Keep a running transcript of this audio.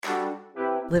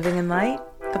Living in Light,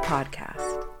 the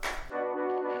podcast.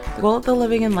 The goal of the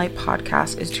Living in Light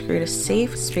podcast is to create a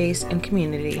safe space and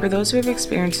community for those who have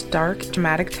experienced dark,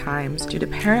 traumatic times due to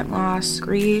parent loss,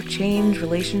 grief, change,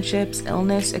 relationships,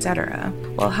 illness, etc.,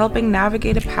 while helping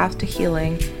navigate a path to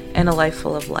healing and a life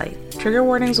full of light. Trigger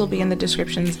warnings will be in the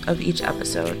descriptions of each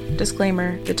episode.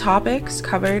 Disclaimer, the topics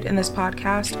covered in this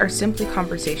podcast are simply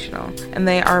conversational, and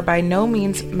they are by no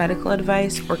means medical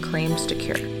advice or claims to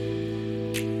cure.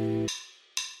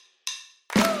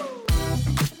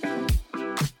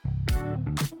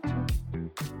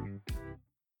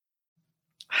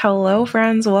 Hello,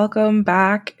 friends. Welcome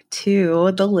back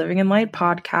to the Living in Light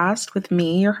podcast with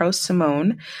me, your host,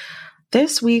 Simone.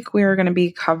 This week, we are going to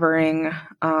be covering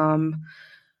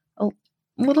a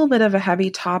little bit of a heavy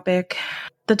topic.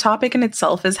 The topic in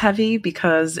itself is heavy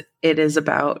because it is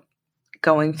about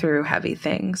going through heavy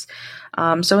things.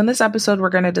 So in this episode, we're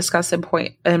going to discuss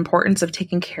the importance of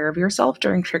taking care of yourself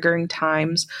during triggering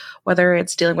times, whether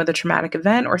it's dealing with a traumatic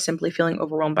event or simply feeling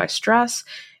overwhelmed by stress.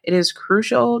 It is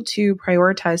crucial to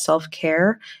prioritize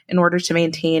self-care in order to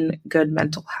maintain good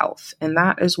mental health. And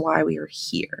that is why we are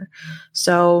here.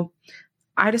 So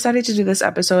I decided to do this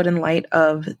episode in light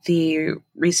of the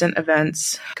recent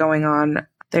events going on.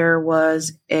 There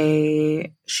was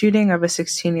a shooting of a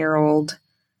 16-year-old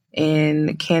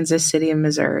in Kansas City,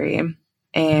 Missouri,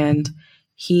 and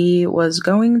he was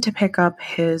going to pick up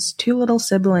his two little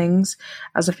siblings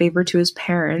as a favor to his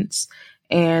parents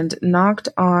and knocked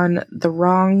on the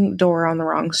wrong door on the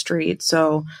wrong street.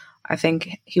 So I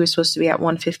think he was supposed to be at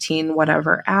 115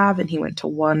 whatever Ave, and he went to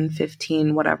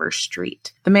 115 whatever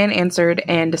street. The man answered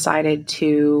and decided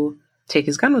to take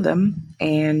his gun with him,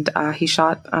 and he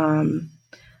shot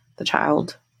the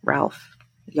child, Ralph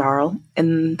Yarl,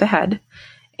 in the head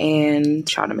and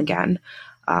shot him again.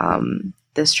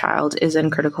 This child is in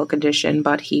critical condition,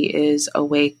 but he is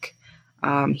awake.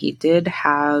 He did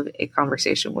have a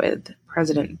conversation with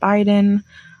President Biden,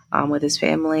 with his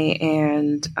family,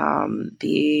 and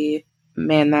the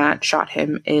man that shot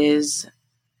him is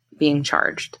being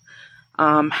charged.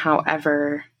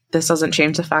 However, this doesn't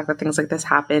change the fact that things like this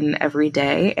happen every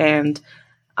day, and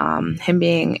him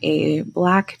being a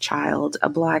Black child, a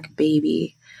Black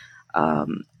baby,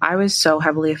 I was so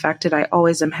heavily affected. I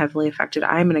always am heavily affected.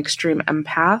 I'm an extreme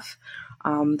empath.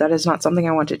 That is not something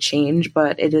I want to change,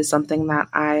 but it is something that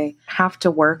I have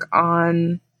to work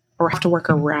on or have to work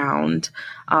around,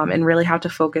 and really have to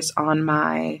focus on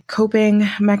my coping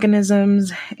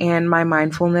mechanisms and my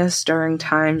mindfulness during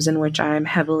times in which I'm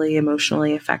heavily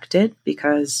emotionally affected,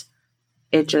 because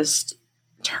it just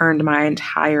turned my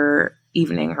entire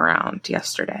evening around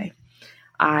yesterday.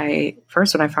 When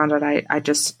I found out, I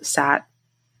just sat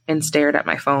and stared at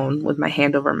my phone with my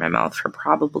hand over my mouth for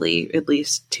probably at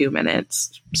least 2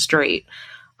 minutes straight.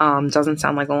 Doesn't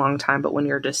sound like a long time, but when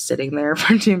you're just sitting there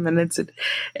for 2 minutes,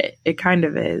 it kind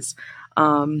of is.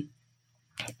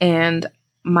 And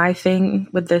my thing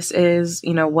with this is,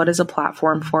 what is a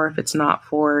platform for if it's not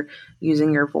for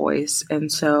using your voice?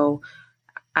 And so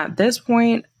at this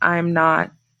point, I'm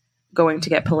not going to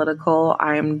get political.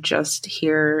 I'm just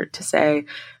here to say,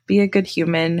 be a good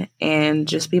human and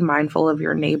just be mindful of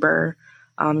your neighbor.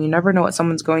 You never know what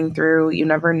someone's going through. You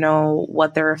never know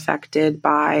what they're affected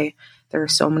by. There are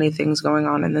so many things going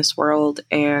on in this world,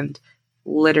 and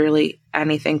literally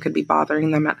anything could be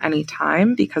bothering them at any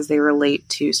time because they relate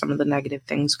to some of the negative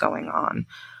things going on.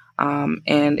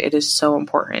 And it is so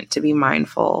important to be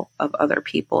mindful of other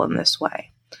people in this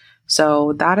way.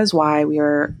 So that is why we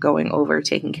are going over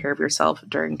taking care of yourself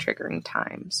during triggering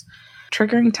times.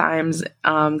 Triggering times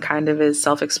kind of is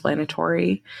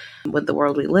self-explanatory with the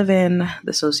world we live in,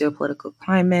 the socio-political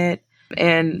climate,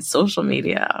 and social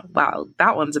media. Wow,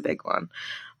 that one's a big one.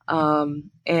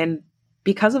 And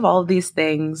because of all of these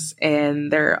things, and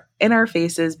they're in our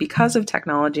faces because of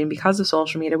technology and because of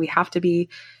social media, we have to be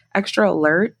extra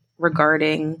alert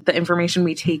regarding the information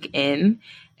we take in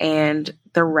and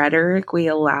the rhetoric we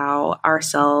allow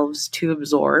ourselves to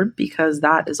absorb, because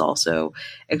that is also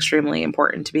extremely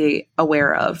important to be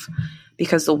aware of,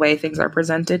 because the way things are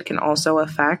presented can also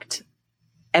affect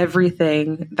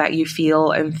everything that you feel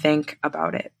and think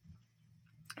about it.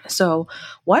 So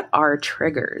what are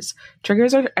triggers?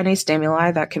 Triggers are any stimuli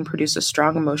that can produce a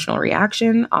strong emotional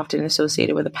reaction, often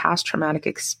associated with a past traumatic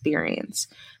experience.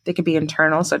 They could be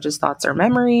internal, such as thoughts or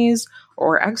memories,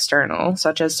 or external,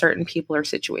 such as certain people or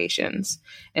situations.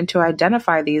 And to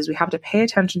identify these, we have to pay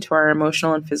attention to our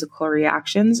emotional and physical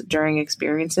reactions during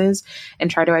experiences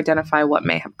and try to identify what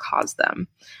may have caused them.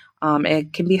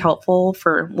 It can be helpful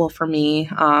for me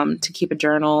to keep a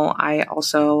journal. I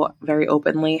also very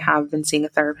openly have been seeing a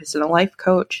therapist and a life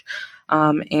coach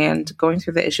And going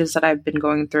through the issues that I've been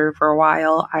going through for a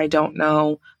while, I don't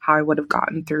know how I would have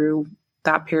gotten through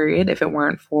that period if it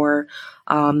weren't for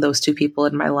those two people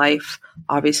in my life,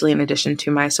 obviously in addition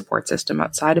to my support system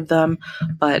outside of them.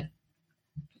 But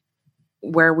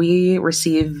where we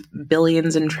receive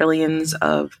billions and trillions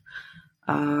of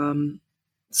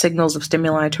signals of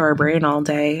stimuli to our brain all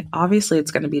day, obviously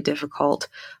it's going to be difficult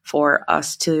for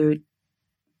us to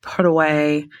put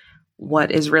away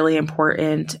what is really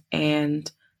important and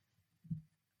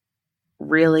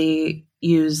really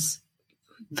use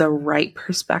the right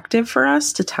perspective for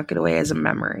us to tuck it away as a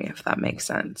memory, if that makes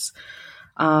sense.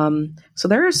 So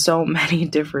there are so many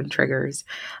different triggers.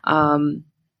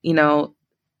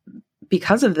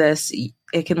 Because of this,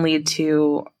 it can lead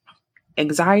to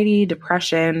anxiety,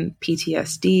 depression,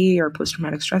 PTSD, or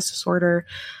post-traumatic stress disorder.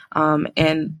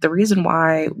 And the reason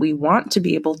why we want to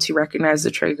be able to recognize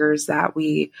the triggers that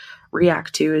we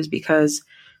react to is because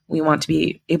we want to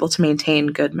be able to maintain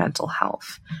good mental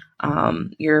health.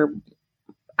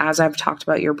 As I've talked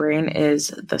about, your brain is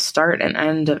the start and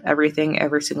end of everything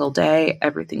every single day.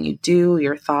 Everything you do,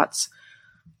 your thoughts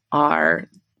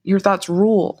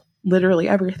rule literally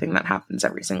everything that happens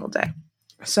every single day.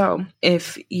 So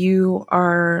if you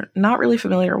are not really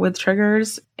familiar with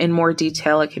triggers in more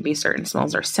detail, it can be certain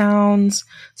smells or sounds,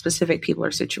 specific people or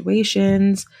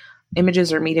situations,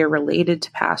 images or media related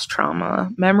to past trauma,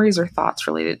 memories or thoughts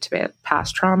related to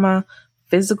past trauma,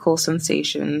 physical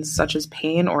sensations such as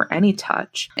pain or any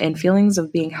touch, and feelings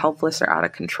of being helpless or out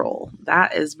of control.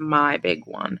 That is my big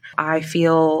one. I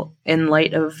feel, in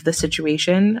light of the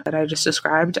situation that I just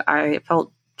described, I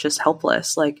felt just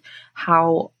helpless. Like,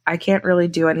 how I can't really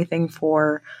do anything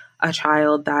for a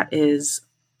child that is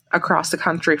across the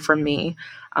country from me.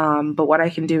 But what I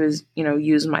can do is,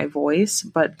 use my voice.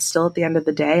 But still, at the end of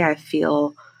the day, I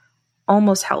feel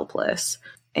almost helpless.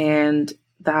 And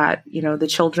that, the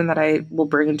children that I will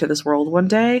bring into this world one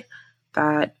day,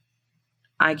 that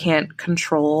I can't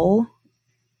control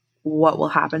what will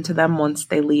happen to them once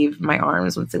they leave my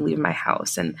arms, once they leave my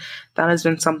house. And that has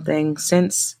been something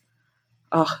since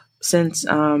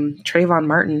Trayvon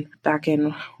Martin back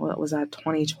in,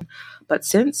 2020. But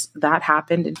since that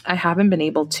happened, I haven't been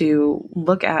able to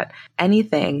look at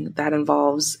anything that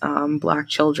involves Black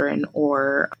children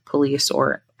or police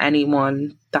or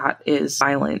anyone that is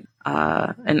violent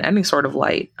in any sort of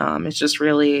light. It's just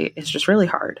really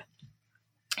hard.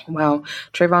 Well,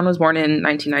 Trayvon was born in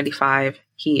 1995.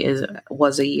 He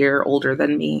was a year older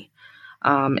than me.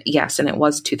 Yes, and it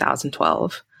was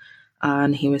 2012.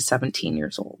 And he was 17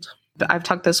 years old. But I've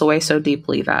tucked this away so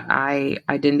deeply that I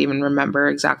didn't even remember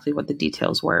exactly what the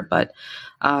details were. But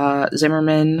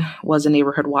Zimmerman was a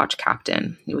neighborhood watch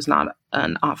captain. He was not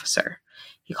an officer.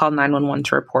 He called 911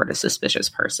 to report a suspicious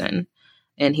person.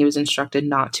 And he was instructed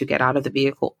not to get out of the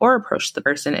vehicle or approach the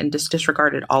person, and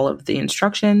disregarded all of the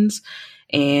instructions,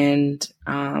 and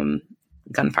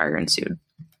gunfire ensued.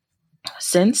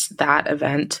 Since that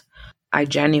event, I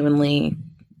genuinely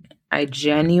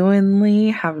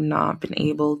have not been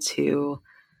able to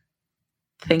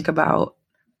think about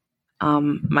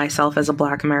myself as a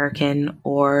Black American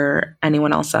or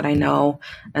anyone else that I know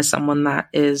as someone that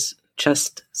is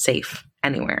just safe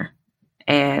anywhere.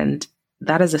 And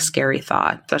that is a scary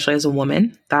thought, especially as a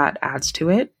woman. That adds to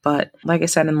it. But like I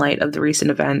said, in light of the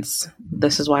recent events,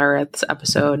 this is why we're at this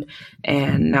episode.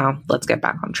 And now let's get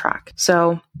back on track.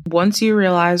 So once you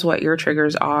realize what your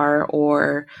triggers are,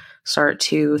 or start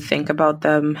to think about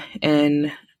them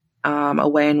in a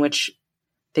way in which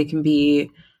they can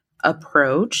be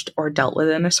approached or dealt with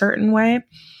in a certain way,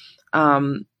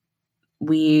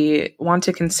 we want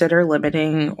to consider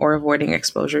limiting or avoiding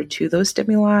exposure to those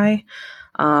stimuli.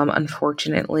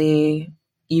 Unfortunately,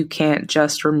 you can't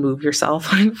just remove yourself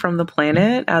from the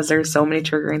planet, as there's so many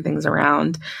triggering things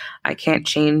around. I can't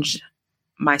change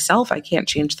myself. I can't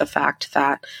change the fact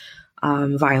that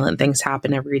violent things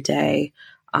happen every day.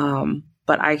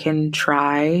 But I can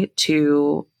try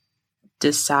to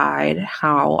decide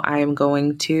how I am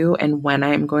going to and when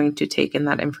I am going to take in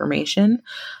that information.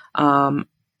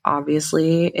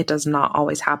 Obviously, it does not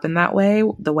always happen that way.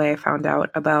 The way I found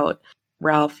out about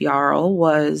Ralph Yarl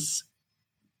was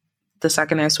the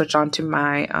second I switched on to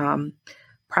my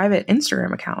private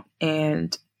Instagram account.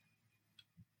 And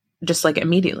just like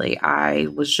immediately, I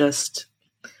was just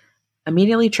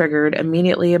immediately triggered,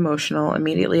 immediately emotional,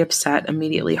 immediately upset,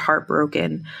 immediately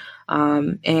heartbroken.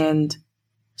 And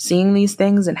seeing these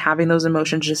things and having those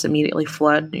emotions just immediately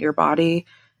flood your body,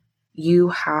 you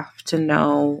have to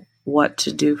know what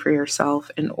to do for yourself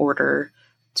in order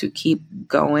to keep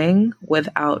going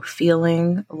without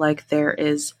feeling like there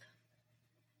is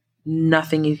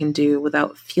nothing you can do,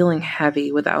 without feeling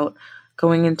heavy, without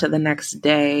going into the next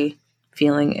day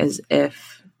feeling as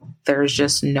if there's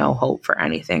just no hope for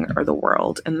anything or the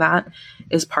world. And that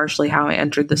is partially how I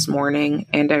entered this morning.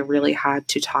 And I really had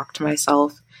to talk to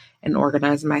myself and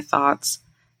organize my thoughts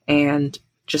and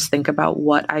just think about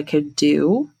what I could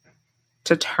do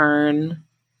to turn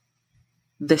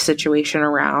the situation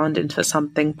around into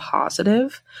something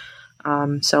positive.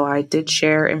 So I did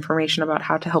share information about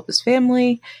how to help his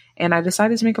family, and I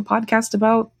decided to make a podcast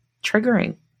about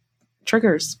triggers,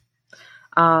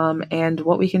 and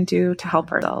what we can do to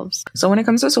help ourselves. So when it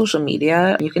comes to social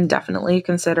media, you can definitely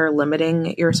consider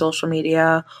limiting your social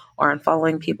media or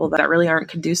unfollowing people that really aren't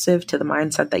conducive to the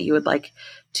mindset that you would like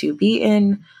to be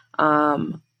in.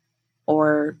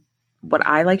 Or what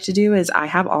I like to do is I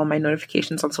have all my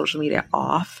notifications on social media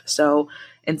off. So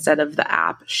instead of the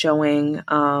app showing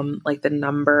like the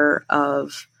number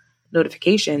of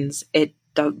notifications, it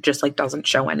doesn't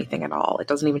show anything at all. It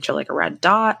doesn't even show like a red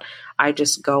dot. I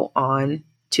just go on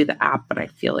to the app when I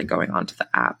feel like going on to the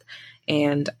app.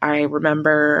 And I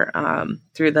remember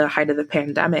through the height of the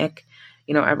pandemic,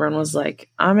 everyone was like,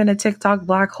 I'm in a TikTok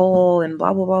black hole and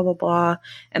blah, blah, blah, blah, blah.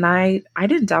 And I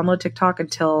didn't download TikTok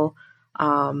until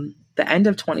the end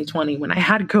of 2020 when I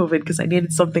had COVID because I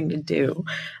needed something to do.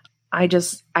 I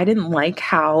didn't like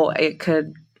how it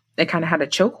kind of had a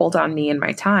chokehold on me and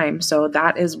my time. So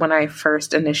that is when I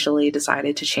first initially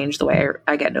decided to change the way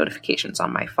I get notifications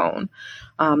on my phone.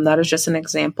 That is just an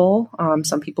example.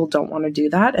 Some people don't want to do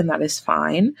that, and that is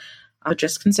fine. But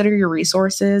just consider your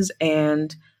resources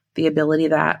and the ability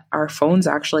that our phones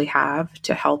actually have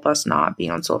to help us not be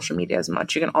on social media as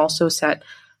much. You can also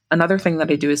another thing that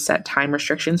I do is set time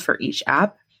restrictions for each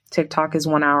app. TikTok is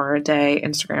 1 hour a day.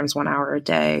 Instagram is 1 hour a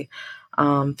day.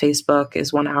 Facebook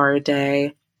is 1 hour a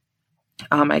day.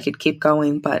 I could keep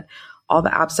going, but all the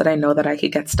apps that I know that I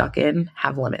could get stuck in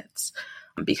have limits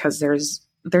because there's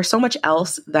so much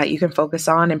else that you can focus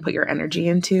on and put your energy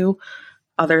into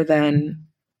other than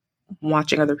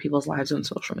watching other people's lives on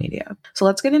social media. So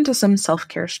let's get into some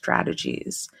self-care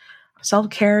strategies.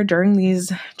 Self-care during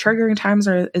these triggering times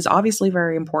is obviously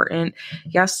very important.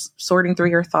 Yes, sorting through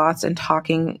your thoughts and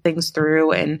talking things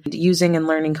through and using and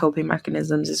learning coping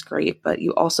mechanisms is great, but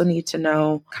you also need to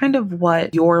know kind of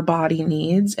what your body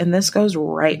needs. And this goes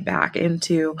right back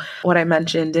into what I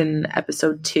mentioned in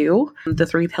episode 2, the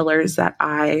 3 pillars that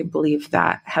I believe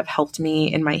that have helped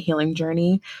me in my healing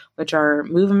journey, which are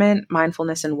movement,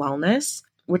 mindfulness, and wellness,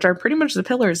 which are pretty much the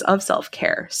pillars of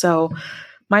self-care. So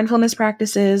mindfulness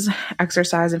practices,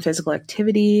 exercise and physical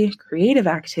activity, creative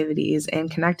activities,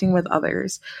 and connecting with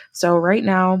others. So right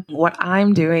now, what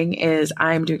I'm doing is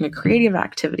I'm doing a creative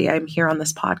activity. I'm here on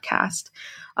this podcast,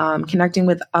 connecting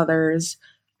with others.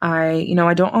 I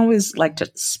don't always like to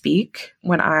speak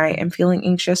when I am feeling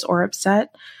anxious or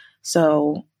upset.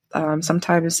 So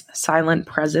sometimes silent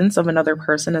presence of another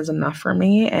person is enough for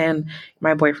me. And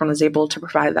my boyfriend was able to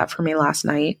provide that for me last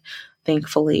night,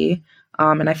 thankfully.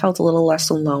 And I felt a little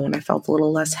less alone. I felt a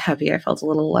little less heavy. I felt a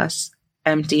little less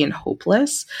empty and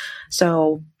hopeless.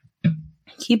 So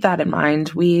keep that in mind.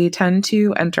 We tend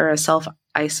to enter a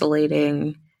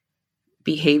self-isolating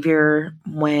behavior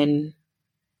when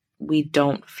we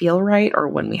don't feel right or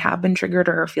when we have been triggered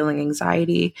or are feeling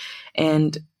anxiety.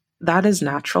 And that is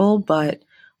natural, but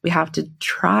we have to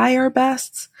try our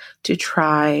best to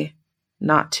try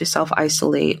not to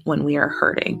self-isolate when we are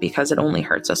hurting because it only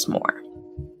hurts us more.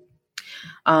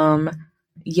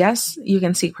 Yes, you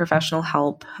can seek professional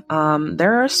help.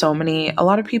 There are a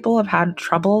lot of people have had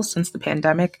trouble since the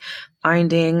pandemic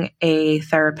finding a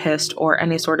therapist or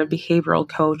any sort of behavioral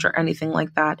coach or anything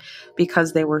like that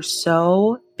because they were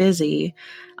so busy.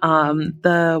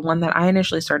 The one that I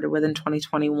initially started with in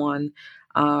 2021,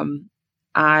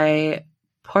 I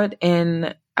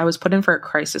was put in for a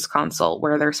crisis consult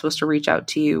where they're supposed to reach out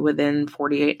to you within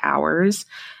 48 hours.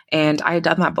 And I had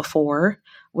done that before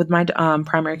with my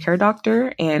primary care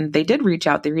doctor, and they did reach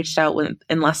out. They reached out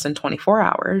in less than 24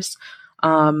 hours.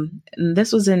 And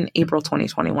this was in April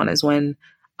 2021 is when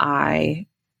I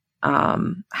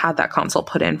had that consult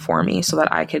put in for me so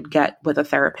that I could get with a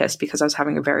therapist because I was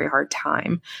having a very hard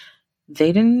time.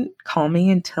 They didn't call me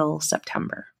until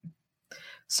September.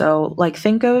 So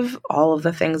think of all of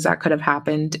the things that could have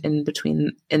happened in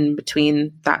between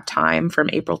that time from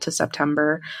April to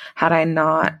September had I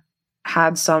not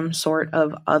had some sort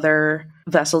of other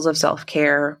vessels of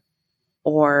self-care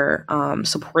or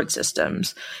support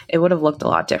systems. It would have looked a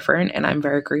lot different, and I'm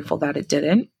very grateful that it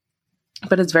didn't.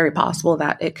 But it's very possible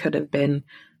that it could have been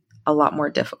a lot more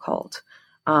difficult.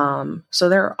 So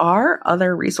there are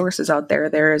other resources out there.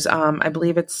 There's, I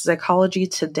believe it's Psychology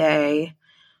Today.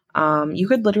 You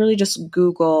could literally just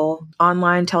Google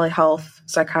online telehealth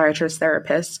psychiatrist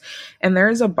therapists, and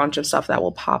there's a bunch of stuff that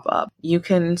will pop up. You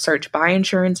can search by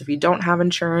insurance if you don't have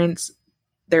insurance.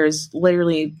 There's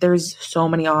so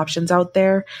many options out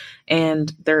there,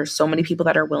 and there's so many people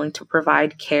that are willing to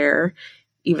provide care,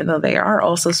 even though they are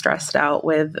also stressed out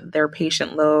with their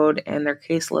patient load and their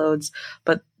caseloads,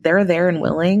 but they're there and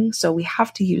willing. So we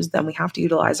have to use them. We have to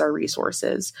utilize our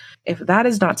resources. If that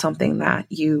is not something that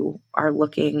you are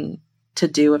looking to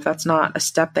do, if that's not a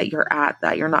step that you're at,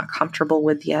 that you're not comfortable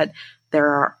with yet, there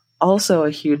are also a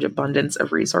huge abundance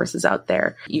of resources out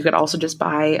there. You could also just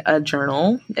buy a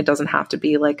journal. It doesn't have to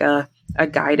be like a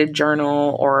guided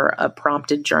journal or a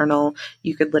prompted journal.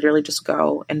 You could literally just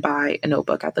go and buy a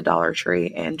notebook at the Dollar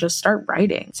Tree and just start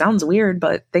writing. Sounds weird,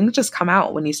 but things just come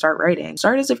out when you start writing.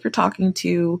 Start as if you're talking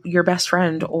to your best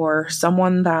friend or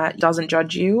someone that doesn't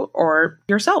judge you, or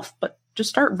yourself, but just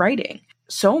start writing.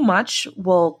 So much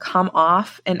will come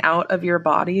off and out of your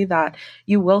body that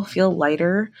you will feel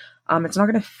lighter. It's not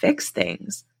going to fix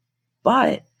things,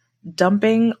 but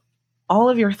dumping all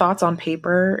of your thoughts on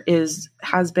paper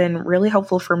has been really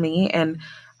helpful for me. And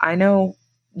I know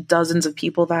dozens of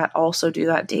people that also do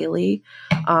that daily.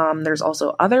 There's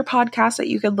also other podcasts that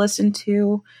you could listen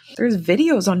to. There's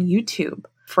videos on YouTube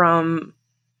from,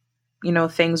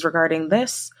 things regarding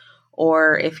this.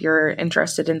 Or if you're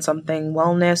interested in something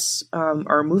wellness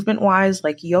or movement wise,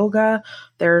 like yoga,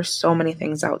 there's so many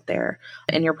things out there.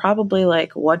 And you're probably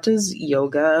like, what does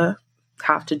yoga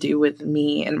have to do with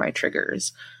me and my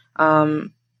triggers?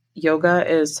 Yoga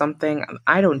is something,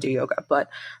 I don't do yoga, but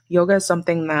yoga is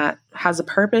something that has a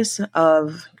purpose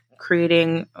of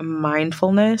creating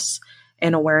mindfulness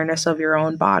and awareness of your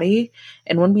own body.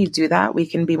 And when we do that, we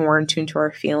can be more in tune to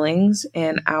our feelings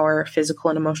and our physical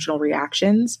and emotional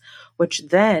reactions, which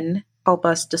then help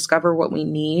us discover what we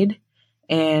need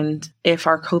and if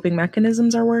our coping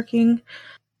mechanisms are working.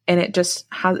 And it's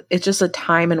just a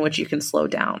time in which you can slow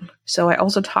down. So I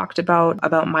also talked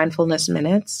about mindfulness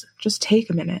minutes. Just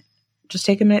take a minute. Just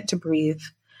take a minute to breathe.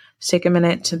 Just take a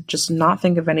minute to just not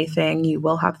think of anything. You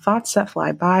will have thoughts that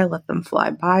fly by. Let them fly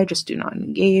by. Just do not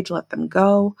engage. Let them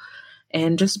go.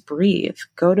 And just breathe.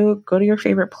 Go to your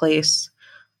favorite place.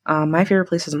 My favorite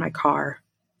place is my car.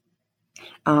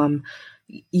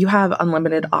 You have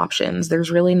unlimited options.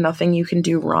 There's really nothing you can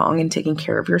do wrong in taking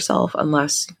care of yourself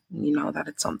unless you know that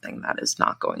it's something that is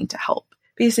not going to help.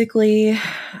 Basically,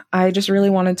 I just really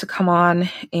wanted to come on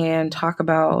and talk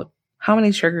about how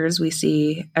many triggers we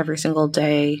see every single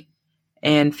day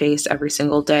and face every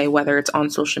single day, whether it's on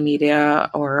social media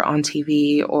or on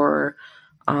TV or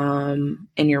in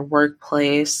your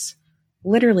workplace,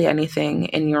 literally anything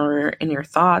in your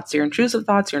thoughts, your intrusive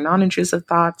thoughts, your non-intrusive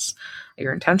thoughts,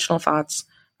 your intentional thoughts.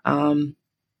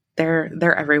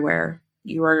 They're everywhere.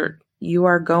 You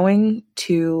are going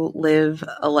to live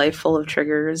a life full of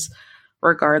triggers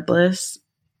regardless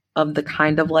of the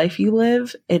kind of life you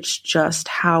live. It's just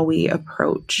how we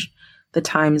approach the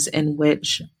times in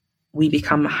which we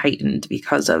become heightened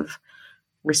because of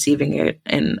receiving it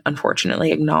and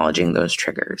unfortunately acknowledging those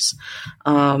triggers.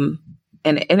 And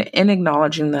in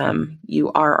acknowledging them,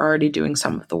 you are already doing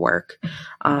some of the work.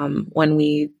 When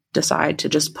we decide to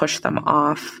just push them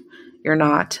off, you're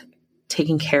not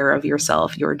taking care of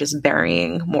yourself. You're just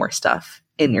burying more stuff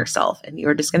in yourself, and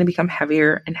you're just going to become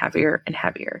heavier and heavier and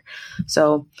heavier.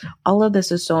 So all of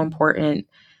this is so important.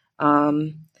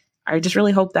 I just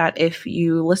really hope that if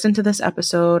you listen to this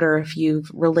episode or if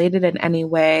you've related in any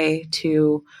way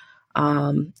to,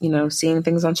 seeing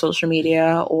things on social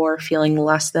media or feeling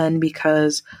less than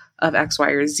because of X, Y,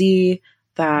 or Z,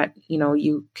 that,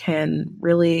 you can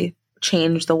really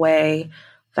change the way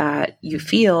that you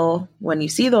feel when you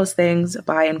see those things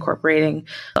by incorporating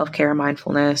self-care,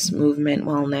 mindfulness, movement,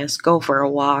 wellness. Go for a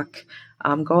walk,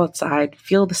 go outside,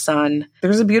 feel the sun.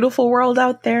 There's a beautiful world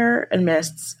out there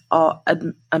amidst all,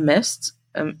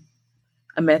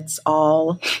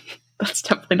 that's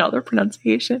definitely not the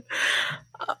pronunciation.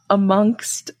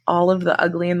 Amongst all of the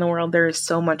ugly in the world, there is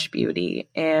so much beauty.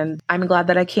 And I'm glad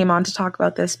that I came on to talk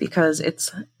about this because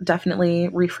it's definitely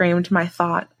reframed my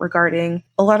thought regarding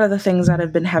a lot of the things that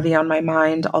have been heavy on my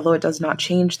mind. Although it does not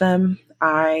change them,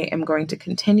 I am going to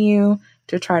continue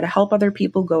to try to help other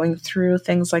people going through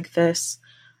things like this.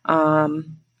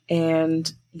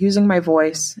 And using my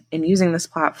voice and using this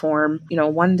platform,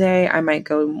 one day I might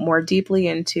go more deeply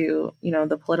into,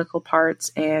 the political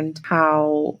parts and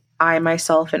how I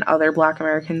myself and other Black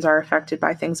Americans are affected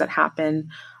by things that happen.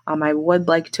 I would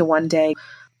like to one day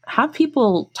have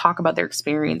people talk about their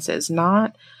experiences,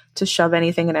 not to shove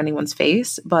anything in anyone's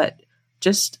face, but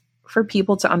just for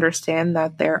people to understand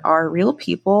that there are real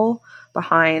people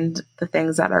behind the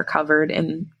things that are covered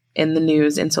in the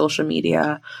news, in social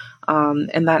media,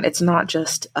 and that it's not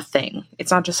just a thing.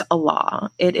 It's not just a law.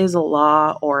 It is a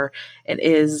law, or it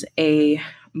is a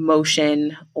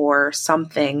motion or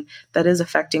something that is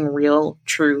affecting real,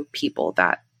 true people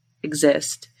that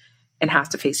exist and have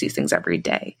to face these things every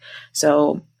day.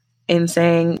 So in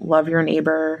saying love your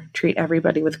neighbor, treat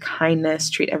everybody with kindness,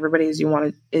 treat everybody as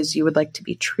you would like to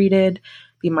be treated,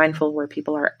 be mindful of where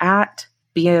people are at,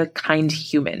 be a kind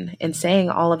human. In saying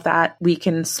all of that, we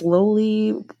can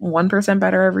slowly 1%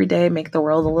 better every day, make the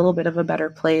world a little bit of a better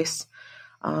place.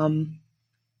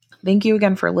 Thank you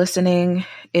again for listening.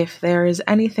 If there is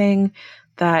anything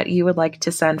that you would like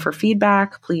to send for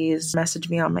feedback, please message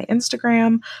me on my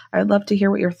Instagram. I'd love to hear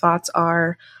what your thoughts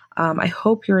are. I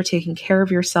hope you are taking care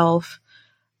of yourself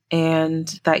and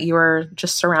that you are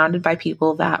just surrounded by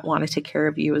people that want to take care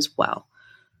of you as well.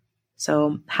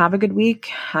 So have a good week.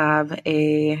 Have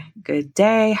a good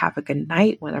day. Have a good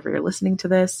night whenever you're listening to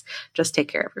this. Just take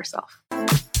care of yourself.